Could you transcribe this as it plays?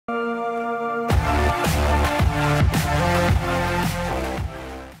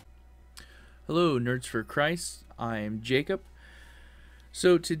Hello, Nerds for Christ. I'm Jacob.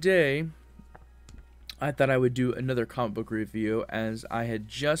 So today, I thought I would do another comic book review as I had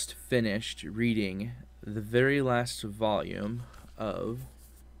just finished reading the very last volume of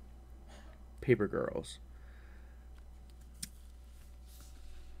Paper Girls.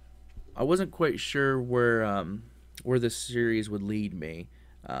 I wasn't quite sure where this series would lead me.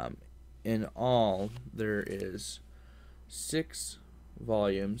 In all, there is 6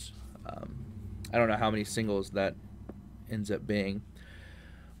 volumes. I don't know how many singles that ends up being.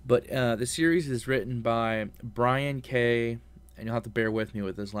 But the series is written by Brian K., and you'll have to bear with me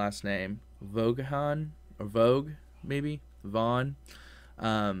with his last name, Vaughan, or Vogue, maybe? Vaughan.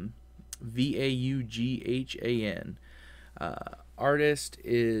 Vaughan. Artist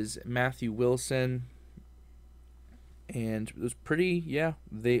is Matthew Wilson. And it was pretty,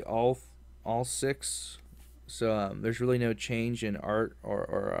 they all 6. So there's really no change in art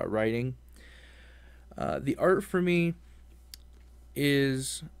or writing. The art for me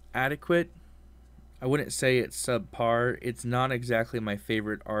is adequate. I wouldn't say it's subpar. It's not exactly my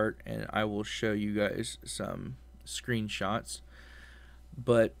favorite art, and I will show you guys some screenshots.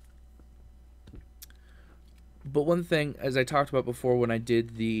 But one thing, as I talked about before when I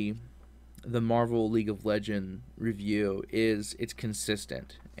did the Marvel League of Legends review, is it's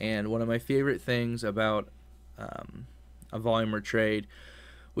consistent. And one of my favorite things about a volume or trade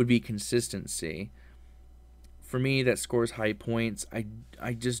would be consistency. For me, that scores high points.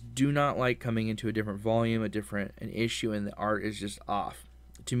 I just do not like coming into a different volume, an issue, and the art is just off.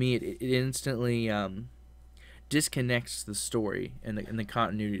 To me, it instantly disconnects the story and the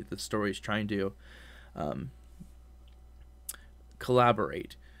continuity that the story is trying to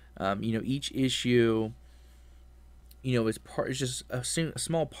collaborate. Each issue, is just a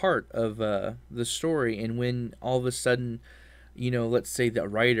small part of the story, and when all of a sudden, let's say the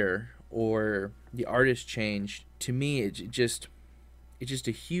writer or the artist changed, to me it's just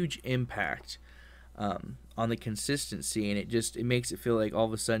a huge impact on the consistency, and it makes it feel like all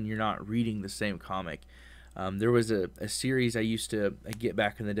of a sudden you're not reading the same comic. There was a series I used to get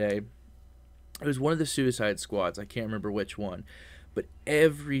back in the day. It was one of the Suicide Squads. I can't remember which one, but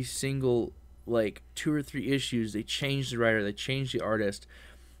every single 2 or 3 issues they changed the writer, they changed the artist,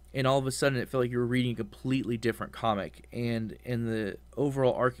 and all of a sudden it felt like you were reading a completely different comic, and the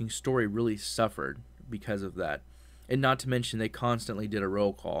overall arcing story really suffered because of that. And not to mention, they constantly did a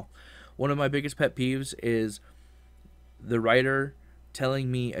roll call. One of my biggest pet peeves is the writer telling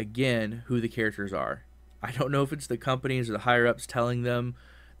me again who the characters are. I don't know if it's the companies or the higher-ups telling them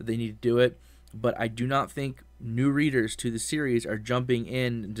that they need to do it, but I do not think new readers to the series are jumping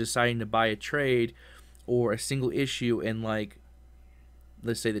in and deciding to buy a trade or a single issue in,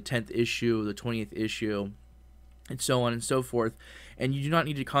 let's say, the 10th issue, the 20th issue, and so on and so forth. And you do not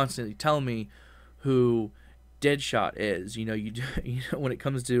need to constantly tell me who Deadshot is. When it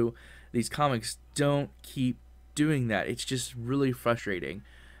comes to these comics, don't keep doing that. It's just really frustrating.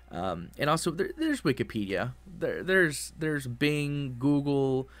 And also, there's Wikipedia. There's Bing,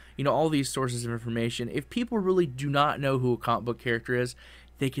 Google, all these sources of information. If people really do not know who a comic book character is,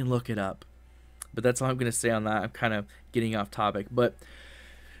 they can look it up. But that's all I'm going to say on that. I'm kind of getting off topic. But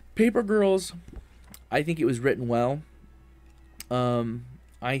Paper Girls, I think it was written well.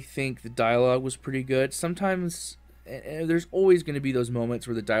 I think the dialogue was pretty good. Sometimes, and there's always going to be those moments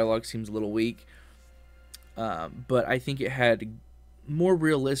where the dialogue seems a little weak. But I think it had more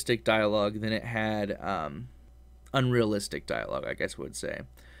realistic dialogue than it had unrealistic dialogue, I guess I would say.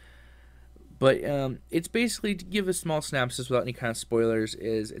 But it's basically, to give a small synopsis without any kind of spoilers,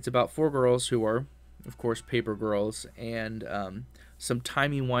 it's about 4 girls who are, of course, paper girls, and some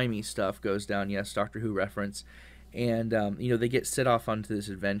timey-wimey stuff goes down. Yes, Doctor Who reference. And, they get set off onto this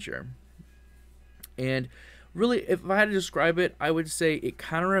adventure. And really, if I had to describe it, I would say it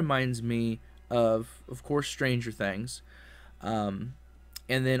kind of reminds me of course, Stranger Things. And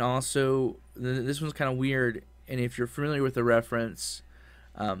then also, this one's kind of weird, and if you're familiar with the reference,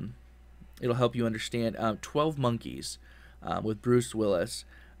 it'll help you understand. 12 Monkeys with Bruce Willis,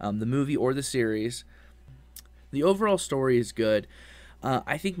 the movie or the series. The overall story is good.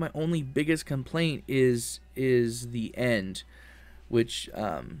 I think my only biggest complaint is the end, which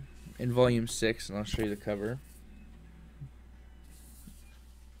in volume 6, and I'll show you the cover.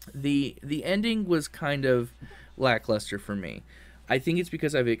 The ending was kind of lackluster for me. I think it's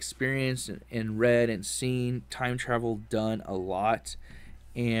because I've experienced and read and seen time travel done a lot,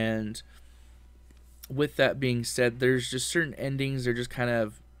 and with that being said, there's just certain endings, they're just kind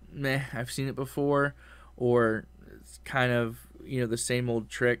of meh, I've seen it before, or it's kind of the same old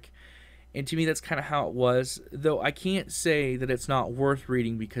trick. And to me, that's kind of how it was. Though I can't say that it's not worth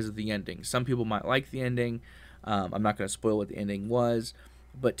reading because of the ending. Some people might like the ending. I'm not going to spoil what the ending was.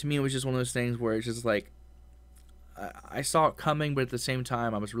 But to me, it was just one of those things where it's just like, I saw it coming, but at the same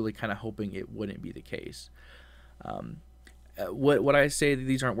time, I was really kind of hoping it wouldn't be the case. What I say that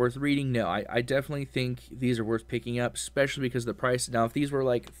these aren't worth reading? No, I definitely think these are worth picking up, especially because of the price. Now, if these were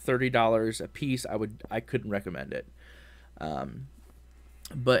like $30 a piece, I couldn't recommend it.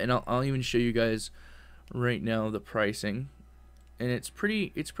 But I'll even show you guys right now the pricing, and it's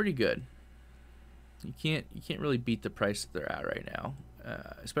pretty good. You can't really beat the price that they're at right now,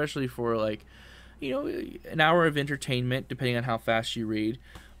 especially for like, an hour of entertainment, depending on how fast you read.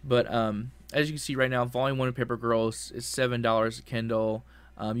 But as you can see right now, Volume 1 of Paper Girls is $7 a Kindle.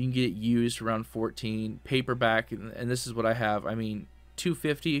 You can get it used around $14. Paperback, and this is what I have. I mean,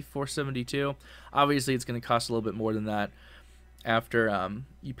 $250, $472. Obviously, it's going to cost a little bit more than that after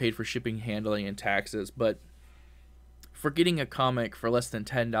you paid for shipping, handling, and taxes. But for getting a comic for less than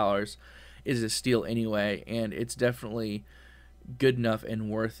 $10 is a steal anyway, and it's definitely good enough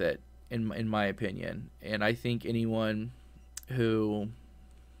and worth it in my opinion. And I think anyone who's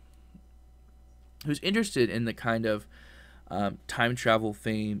interested in the kind of time travel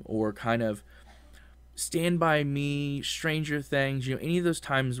theme, or kind of Stand By Me, Stranger Things, any of those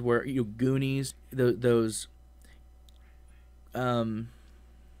times where Goonies, those how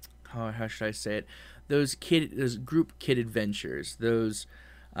should I say it? Those group kid adventures. Those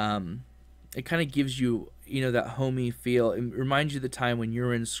it kind of gives you that homey feel. It reminds you of the time when you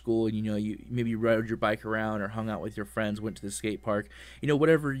were in school and you maybe rode your bike around or hung out with your friends, went to the skate park.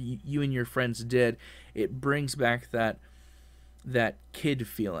 Whatever you and your friends did, it brings back that kid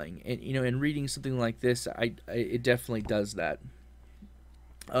feeling. And and reading something like this, it definitely does that.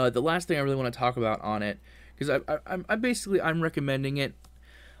 The last thing I really want to talk about on it, because I'm recommending it.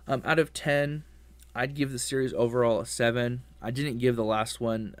 Out of 10, I'd give the series overall a 7. I didn't give the last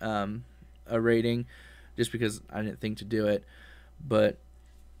one a rating, just because I didn't think to do it. But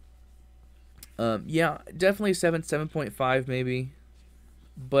yeah, definitely 7.5 maybe.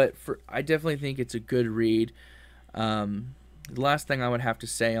 But I definitely think it's a good read. The last thing I would have to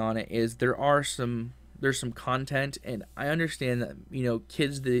say on it is there's some content, and I understand that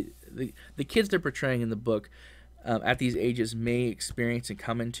kids, the kids they're portraying in the book at these ages may experience and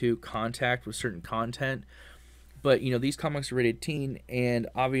come into contact with certain content. But these comics are rated teen, and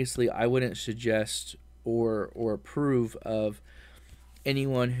obviously I wouldn't suggest or approve of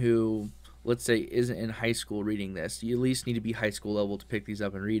anyone who, let's say, isn't in high school reading this. You at least need to be high school level to pick these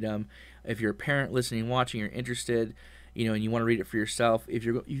up and read them. If you're a parent listening, watching, you're interested, and you want to read it for yourself. If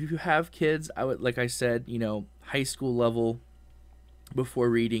you have kids, I would, like I said, high school level before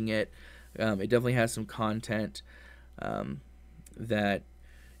reading it. It definitely has some content that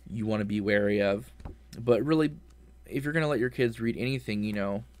you want to be wary of. But really, if you're going to let your kids read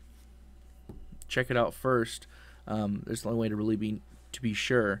anything, check it out first. There's the only way to really be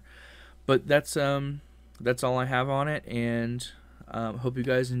sure. But that's all I have on it, and hope you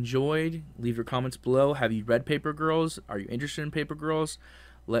guys enjoyed. Leave your comments below. Have you read Paper Girls? Are you interested in Paper Girls?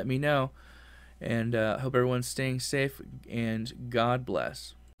 Let me know. And hope everyone's staying safe, and God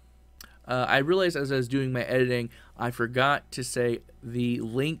bless. I realized as I was doing my editing, I forgot to say the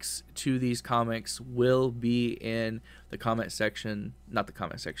links to these comics will be in the comment section, not the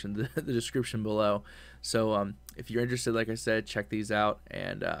comment section, the description below. So if you're interested, like I said, check these out,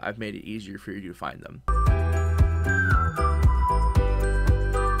 and I've made it easier for you to find them.